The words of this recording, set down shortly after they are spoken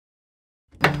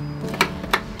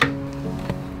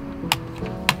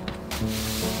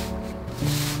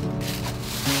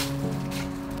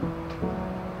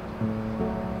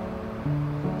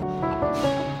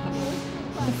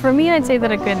For me, I'd say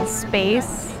that a good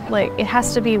space, like, it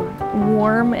has to be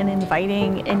warm and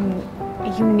inviting and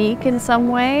unique in some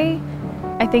way.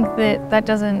 I think that that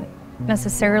doesn't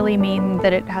necessarily mean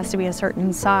that it has to be a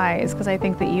certain size, because I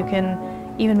think that you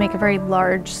can even make a very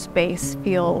large space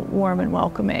feel warm and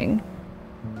welcoming.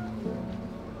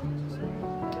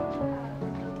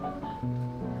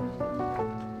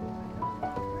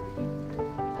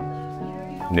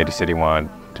 Knitty City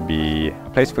want to be a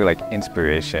place for like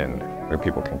inspiration, where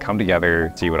people can come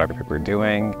together, see what other people are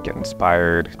doing, get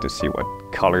inspired to see what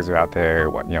colors are out there,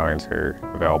 what yarns are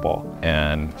available,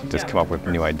 and just come up with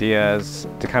new ideas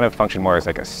to kind of function more as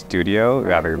like a studio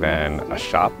rather than a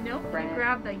shop. Nope, you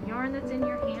grab the yarn that's in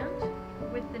your hand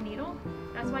with the needle.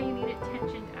 That's why you need it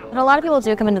tensioned out. And a lot of people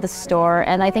do come into the store,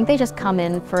 and I think they just come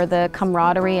in for the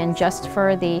camaraderie and just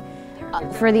for the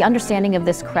understanding of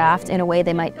this craft in a way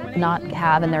they might not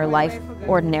have in their life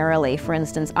ordinarily. For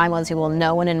instance, I'm one who will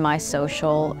no one in my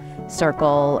social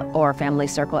circle or family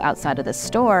circle outside of the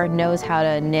store knows how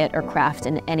to knit or craft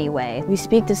in any way. We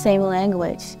speak the same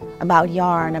language about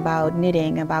yarn, about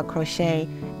knitting, about crochet,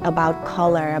 about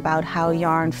color, about how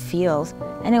yarn feels.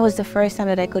 And it was the first time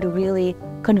that I could really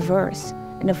converse,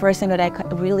 and the first time that I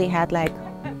really had like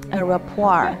a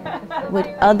rapport with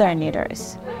other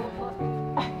knitters.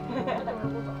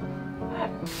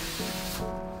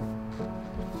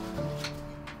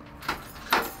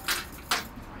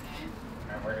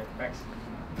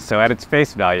 So at its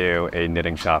face value, a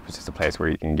knitting shop is just a place where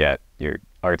you can get your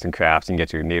arts and crafts, you can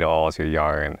get your needles, your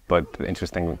yarn. But the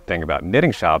interesting thing about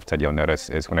knitting shops that you'll notice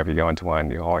is whenever you go into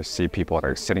one, you always see people that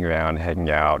are sitting around, hanging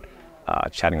out,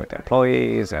 chatting with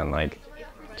employees, and like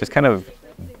just kind of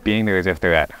being there as if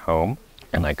they're at home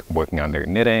and like working on their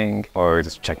knitting or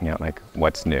just checking out like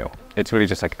what's new. It's really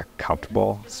just like a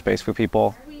comfortable space for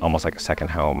people, almost like a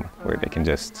second home where they can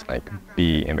just like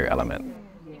be in their element.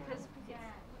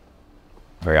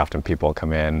 Very often people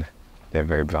come in, they have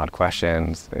very broad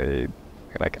questions. They're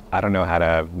like, I don't know how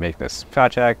to make this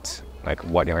project, like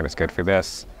what yarn is good for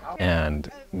this.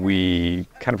 And we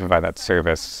kind of provide that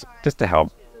service just to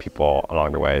help people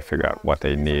along the way figure out what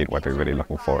they need, what they're really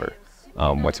looking for,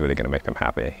 what's really gonna make them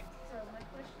happy.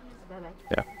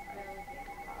 Yeah.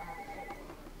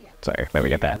 Sorry, let me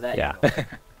get that, yeah.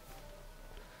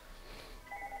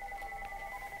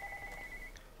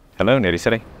 Hello, Knitty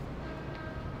City.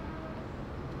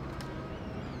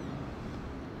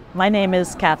 My name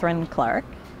is Catherine Clark,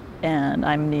 and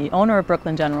I'm the owner of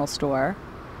Brooklyn General Store.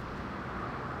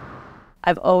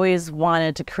 I've always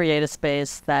wanted to create a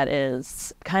space that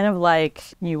is kind of like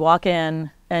you walk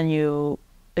in and you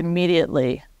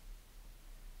immediately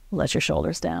let your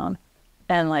shoulders down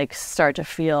and like start to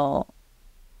feel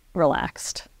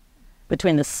relaxed.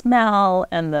 Between the smell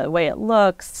and the way it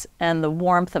looks and the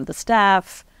warmth of the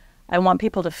staff, I want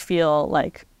people to feel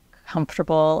like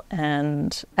comfortable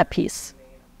and at peace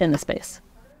in the space.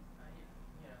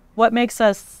 What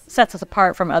sets us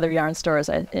apart from other yarn stores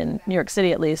in New York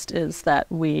City at least is that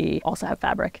we also have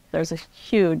fabric. There's a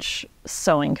huge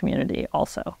sewing community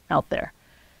also out there,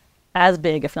 as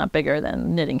big if not bigger than the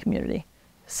knitting community.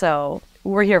 So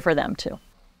we're here for them too.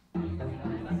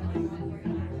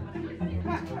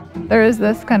 There is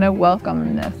this kind of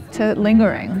welcomeness to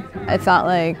lingering. It's not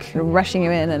like rushing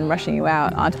you in and rushing you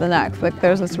out onto the next. Like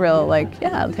there's this real like,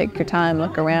 yeah, take your time,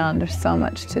 look around. There's so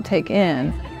much to take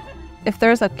in. If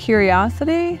there's a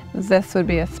curiosity, this would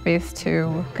be a space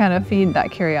to kind of feed that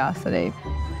curiosity.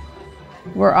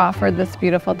 We're offered this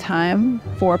beautiful time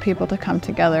for people to come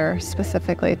together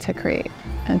specifically to create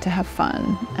and to have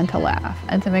fun and to laugh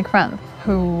and to make friends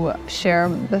who share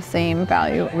the same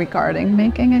value regarding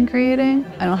making and creating.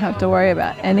 I don't have to worry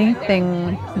about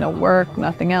anything, no work,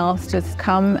 nothing else. Just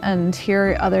come and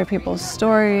hear other people's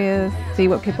stories, see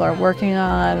what people are working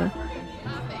on.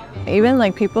 Even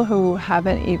like people who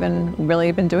haven't even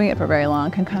really been doing it for very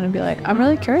long can kind of be like, I'm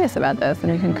really curious about this,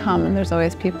 and you can come, and there's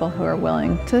always people who are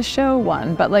willing to show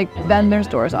one. But like then there's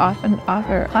doors often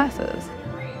offer classes.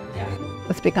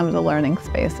 This becomes a learning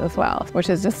space as well, which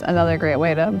is just another great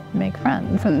way to make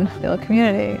friends and feel a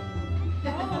community.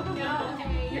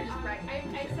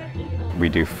 We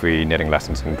do free knitting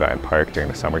lessons in Bryant Park during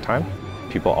the summertime.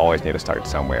 People always need to start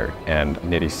somewhere, and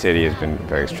Knitty City has been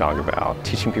very strong about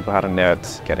teaching people how to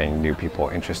knit, getting new people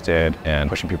interested, and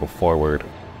pushing people forward.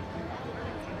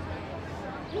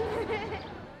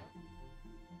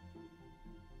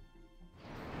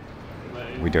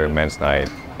 We do a men's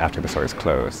night after the store is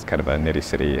closed, kind of a Knitty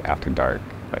City after dark,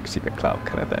 like secret club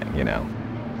kind of thing, you know.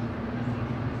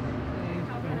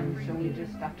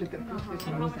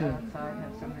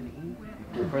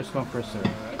 First come, first serve.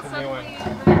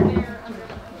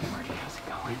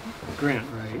 Grant,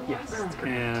 right? Yes.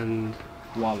 And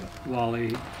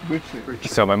Wally. Richard.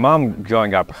 So my mom,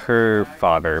 growing up, her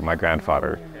father, my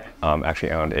grandfather,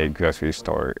 actually owned a grocery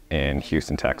store in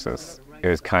Houston, Texas. It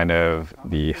was kind of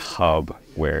the hub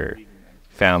where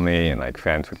family and like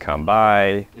friends would come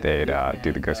by. They'd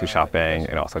do the grocery shopping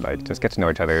and also like just get to know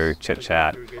each other, chit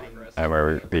chat. I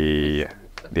remember the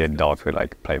adults would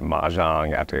like play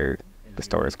mahjong after the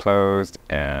store is closed,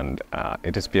 and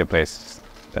it'd just be a place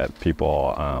that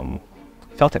people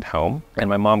felt at home. And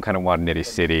my mom kind of wanted Nitty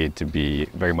City to be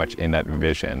very much in that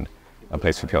vision, a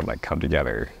place for people to like come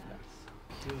together.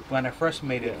 When I first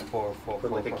made it for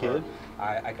like a kid,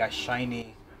 I got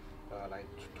shiny, like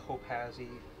topazy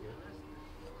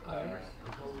eyes.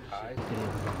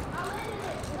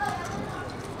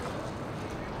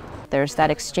 There's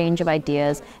that exchange of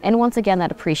ideas, and once again,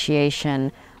 that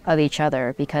appreciation of each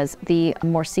other, because the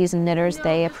more seasoned knitters,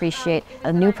 they appreciate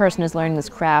a new person is learning this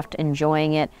craft,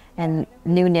 enjoying it, and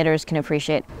new knitters can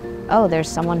appreciate, oh, there's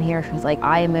someone here who's like,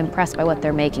 I am impressed by what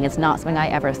they're making. It's not something I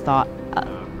ever thought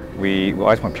of. We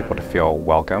always want people to feel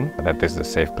welcome, that this is a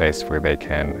safe place where they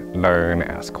can learn,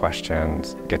 ask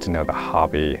questions, get to know the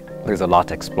hobby. There's a lot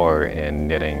to explore in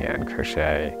knitting and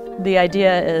crochet. The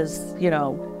idea is, you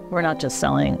know, we're not just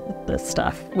selling this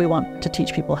stuff. We want to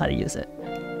teach people how to use it.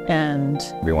 And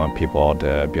we want people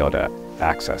to be able to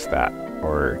access that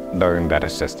or learn that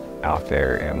it's just out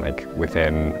there and like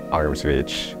within arm's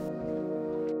reach.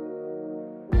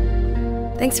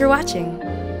 Thanks for watching.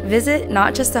 Visit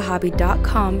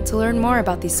notjustahobby.com to learn more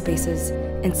about these spaces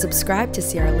and subscribe to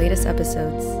see our latest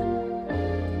episodes.